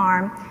treatment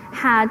arm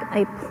had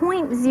a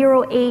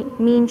 0.08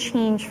 mean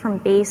change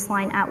from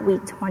baseline at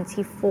week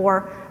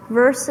 24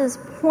 versus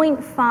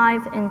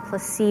 0.5 in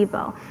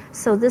placebo.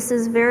 So this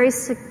is very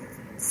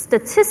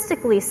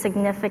statistically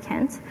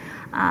significant.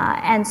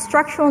 And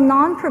structural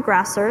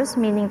non-progressors,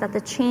 meaning that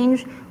the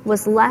change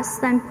was less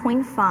than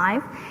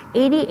 0.5,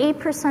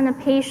 88% of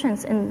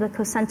patients in the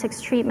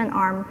Cosentyx treatment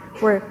arm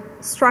were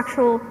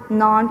structural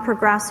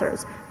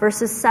non-progressors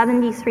versus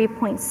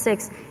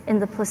 73.6 in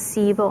the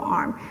placebo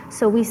arm.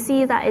 So we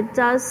see that it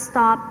does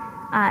stop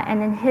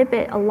and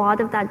inhibit a lot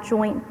of that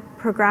joint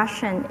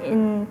progression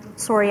in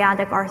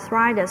psoriatic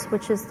arthritis,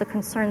 which is the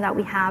concern that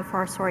we have for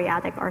our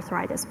psoriatic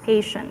arthritis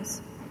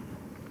patients.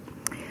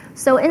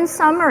 So in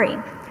summary,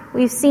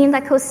 we've seen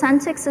that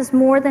Cosentyx is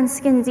more than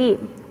skin deep.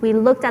 We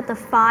looked at the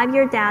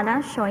 5-year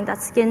data showing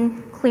that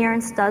skin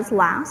clearance does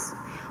last.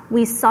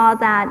 We saw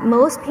that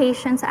most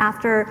patients,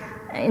 after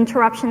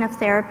interruption of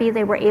therapy,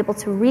 they were able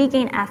to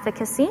regain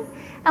efficacy.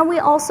 And we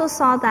also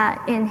saw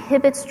that it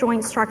inhibits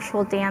joint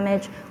structural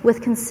damage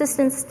with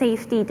consistent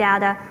safety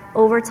data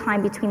over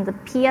time between the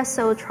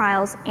PSO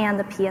trials and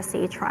the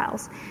PSA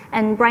trials.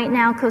 And right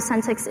now,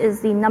 Cosentyx is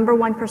the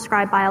 #1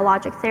 prescribed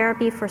biologic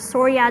therapy for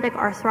psoriatic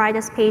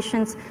arthritis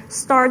patients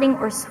starting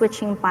or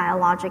switching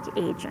biologic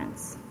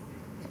agents.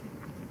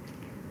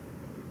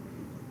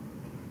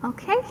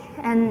 Okay,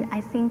 and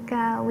I think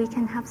we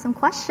can have some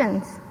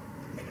questions.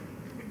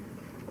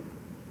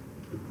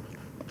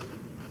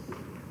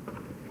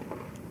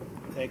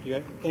 Thank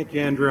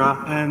you, Andrea.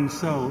 And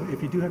so,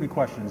 if you do have any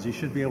questions, you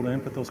should be able to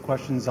input those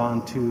questions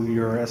onto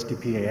your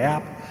SDPA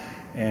app,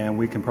 and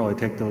we can probably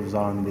take those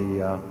on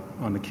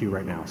the queue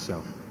right now.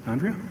 So,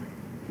 Andrea?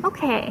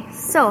 Okay,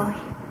 so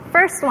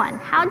first one,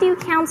 how do you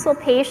counsel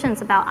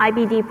patients about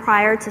IBD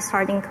prior to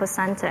starting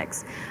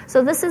Cosentyx?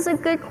 So this is a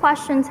good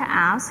question to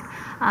ask.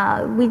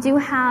 We do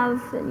have,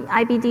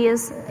 IBD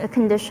is a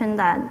condition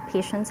that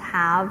patients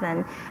have,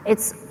 and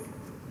it's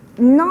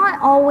not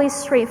always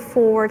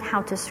straightforward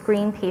how to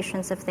screen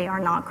patients if they are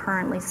not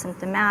currently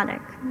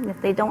symptomatic.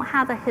 If they don't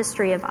have a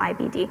history of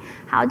IBD,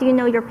 how do you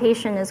know your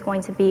patient is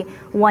going to be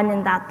 1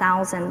 in that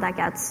 1,000 that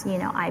gets,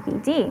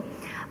 IBD?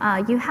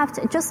 You have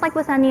to, just like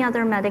with any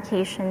other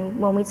medication,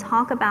 when we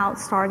talk about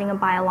starting a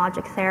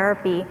biologic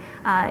therapy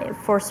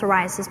for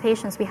psoriasis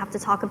patients, we have to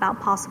talk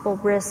about possible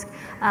risk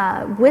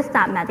with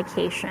that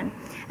medication.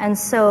 And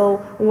so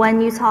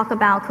when you talk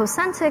about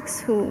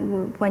Cosentyx,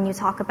 when you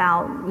talk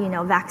about,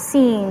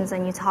 vaccines,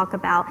 and you talk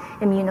about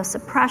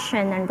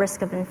immunosuppression and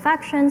risk of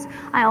infections,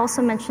 I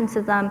also mention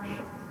to them,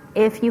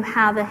 if you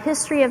have a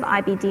history of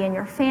IBD in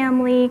your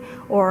family,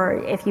 or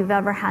if you've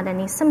ever had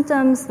any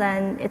symptoms,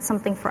 then it's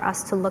something for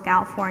us to look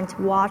out for and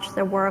to watch.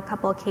 There were a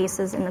couple of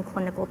cases in the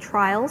clinical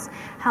trials.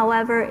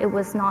 However, it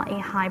was not a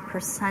high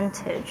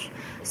percentage.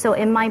 So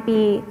it might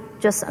be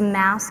just a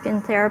mask in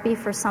therapy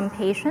for some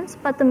patients,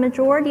 but the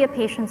majority of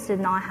patients did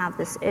not have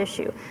this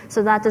issue.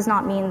 So that does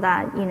not mean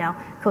that,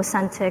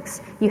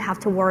 Cosentyx, you have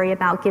to worry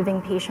about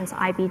giving patients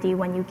IBD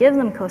when you give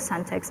them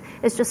Cosentyx.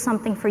 It's just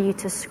something for you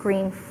to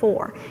screen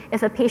for.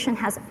 If a patient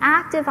has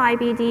active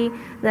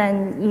IBD,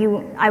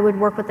 then I would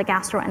work with the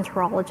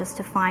gastroenterologist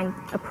to find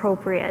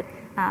appropriate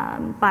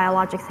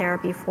biologic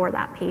therapy for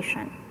that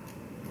patient.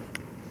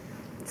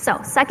 So,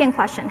 second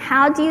question,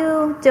 how do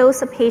you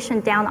dose a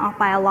patient down off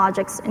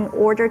biologics in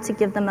order to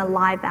give them a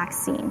live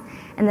vaccine?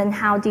 And then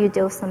how do you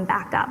dose them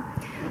back up?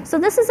 So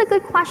this is a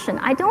good question.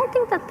 I don't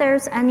think that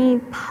there's any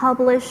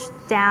published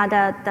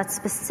data that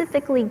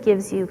specifically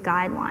gives you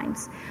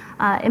guidelines.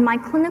 In my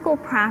clinical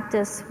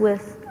practice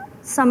with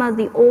some of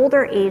the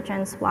older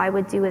agents, what I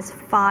would do is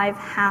 5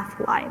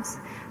 half-lives.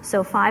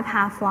 So 5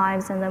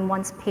 half-lives, and then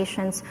once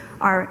patients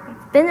are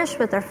finished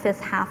with their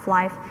 5th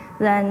half-life,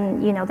 then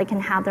they can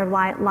have their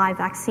live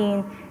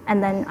vaccine,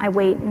 and then I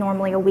wait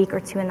normally a week or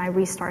 2 and I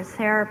restart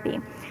therapy.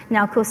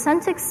 Now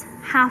Cosentyx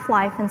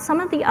half-life and some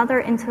of the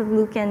other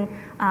interleukin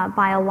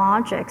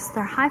biologics,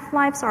 their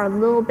half-lives are a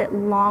little bit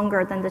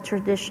longer than the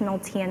traditional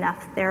TNF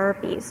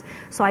therapies.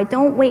 So I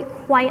don't wait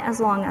quite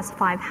as long as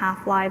 5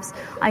 half-lives.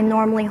 I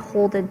normally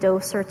hold a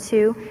dose or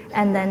 2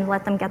 and then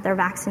let them get their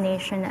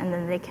vaccination, and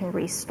then they can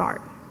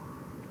restart.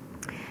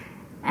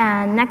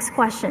 And next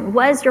question,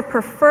 what is your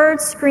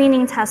preferred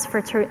screening test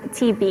for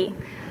TB?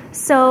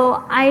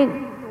 So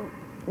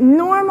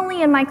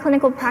normally in my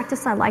clinical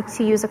practice, I like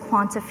to use a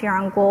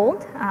QuantiFERON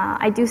Gold.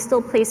 I do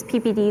still place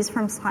PPDs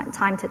from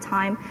time to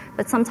time,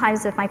 but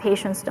sometimes if my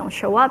patients don't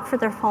show up for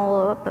their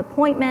follow-up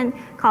appointment,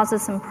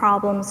 causes some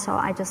problems, so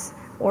I just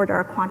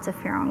order a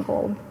QuantiFERON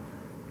Gold.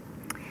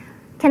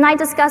 Can I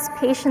discuss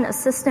patient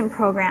assistant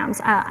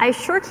programs? I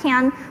sure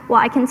can.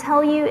 What I can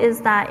tell you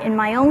is that in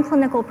my own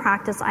clinical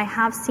practice, I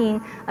have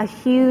seen a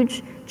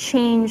huge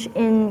change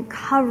in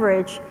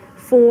coverage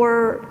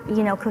for,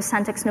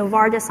 Cosentyx.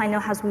 Novartis, I know,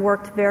 has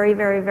worked very,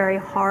 very, very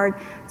hard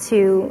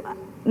to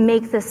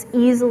make this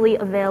easily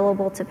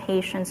available to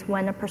patients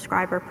when a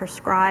prescriber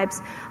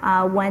prescribes.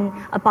 When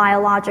a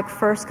biologic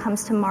first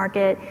comes to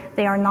market,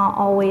 they are not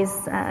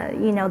always,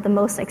 the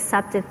most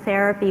accepted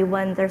therapy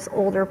when there's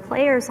older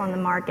players on the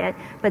market.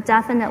 But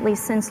definitely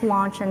since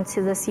launch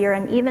into this year,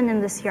 and even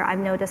in this year, I've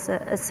noticed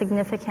a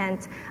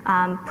significant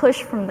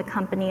push from the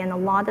company and a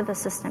lot of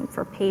assistance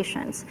for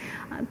patients.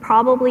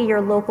 Probably your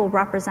local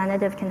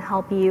representative can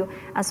help you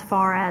as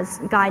far as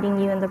guiding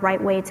you in the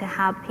right way to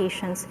have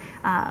patients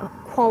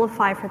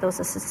qualify for those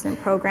assistance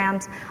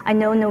programs. I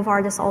know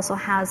Novartis also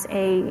has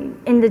a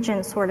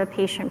indigent sort of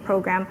patient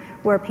program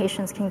where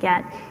patients can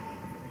get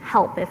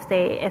help if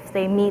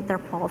they meet their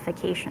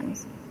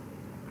qualifications.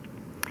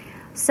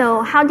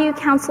 So how do you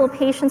counsel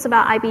patients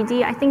about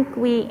IBD? I think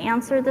we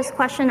answered this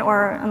question,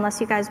 or unless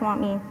you guys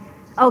want me.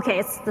 Okay,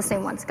 it's the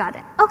same ones. Got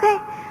it. Okay,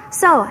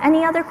 so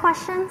any other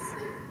questions?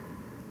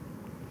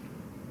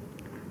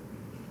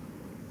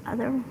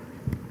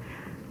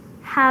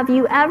 Have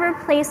you ever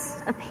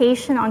placed a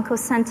patient on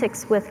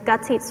Cosentyx with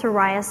guttate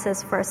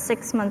psoriasis for a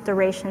 6-month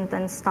duration,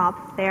 then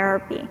stopped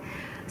therapy?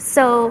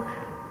 So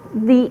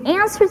the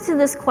answer to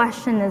this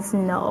question is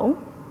no.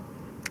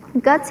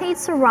 Guttate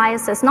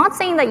psoriasis, not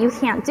saying that you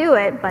can't do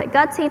it, but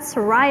guttate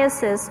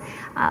psoriasis,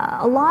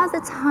 a lot of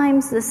the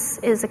times this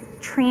is a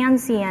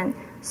transient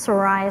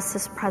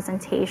psoriasis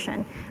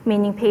presentation,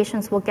 meaning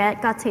patients will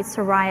get guttate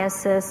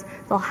psoriasis,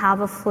 they'll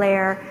have a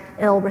flare,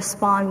 it'll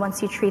respond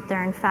once you treat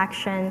their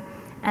infection,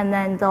 and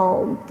then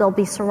they'll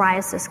be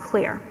psoriasis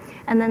clear.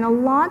 And then a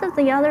lot of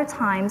the other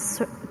times,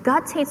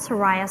 guttate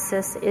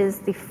psoriasis is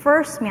the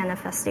first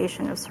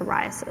manifestation of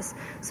psoriasis.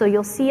 So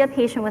you'll see a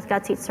patient with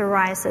guttate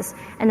psoriasis,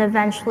 and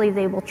eventually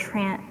they will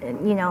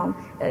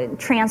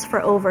transfer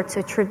over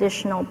to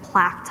traditional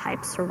plaque-type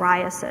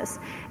psoriasis.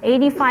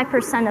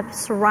 85% of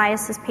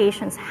psoriasis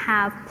patients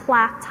have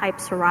plaque-type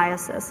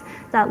psoriasis.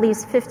 That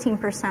leaves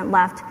 15%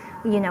 left,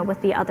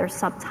 with the other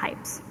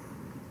subtypes.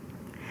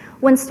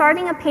 When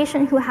starting a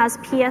patient who has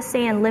PSA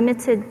and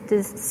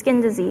limited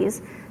skin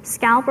disease,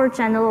 scalp or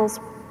genitals,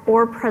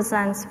 or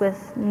presents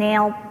with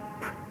nail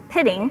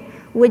pitting,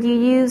 would you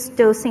use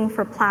dosing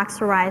for plaque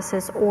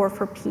psoriasis or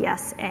for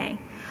PSA?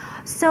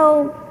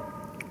 So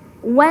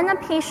when a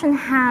patient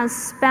has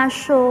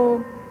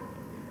special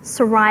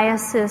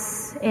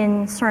psoriasis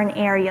in certain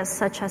areas,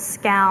 such as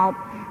scalp,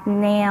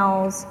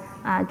 nails,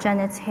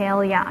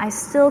 genitalia, I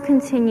still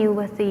continue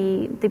with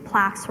the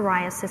plaque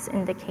psoriasis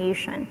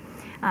indication.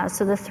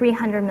 So the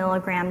 300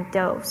 milligram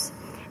dose.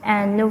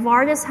 And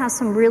Novartis has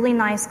some really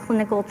nice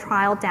clinical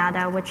trial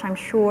data, which I'm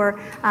sure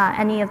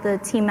any of the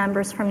team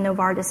members from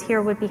Novartis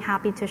here would be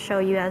happy to show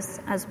you,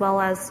 as well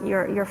as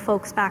your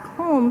folks back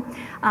home.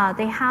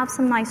 They have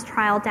some nice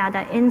trial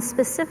data in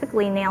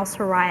specifically nail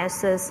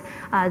psoriasis,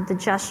 the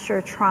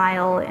gesture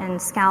trial, and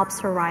scalp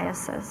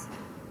psoriasis.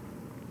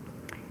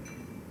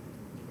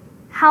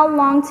 How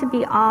long to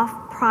be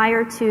off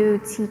prior to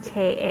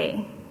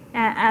TKA?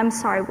 I'm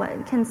sorry,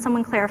 can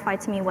someone clarify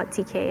to me what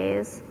TKA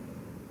is?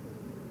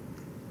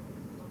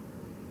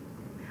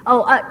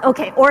 Oh,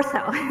 okay,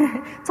 ortho.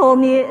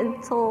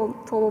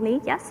 Total knee,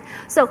 yes.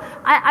 So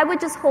I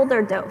would just hold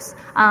their dose.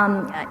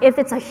 If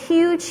it's a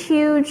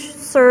huge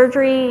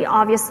surgery,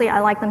 obviously I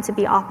like them to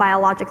be off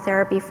biologic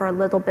therapy for a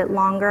little bit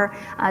longer,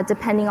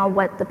 depending on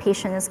what the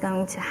patient is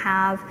going to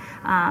have.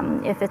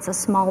 If it's a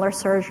smaller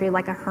surgery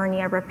like a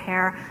hernia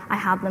repair, I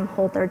have them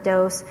hold their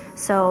dose.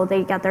 So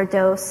they get their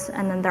dose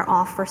and then they're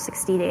off for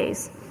 60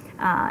 days.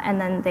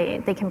 And then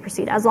they can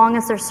proceed, as long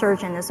as their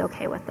surgeon is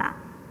okay with that.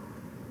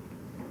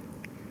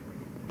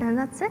 And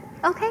that's it.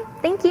 Okay,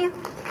 thank you.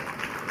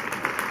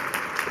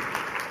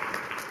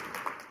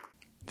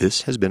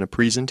 This has been a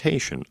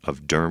presentation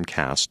of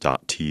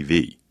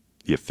Dermcast.tv,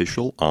 the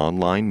official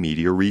online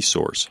media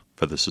resource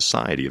for the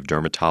Society of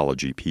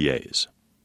Dermatology PAs.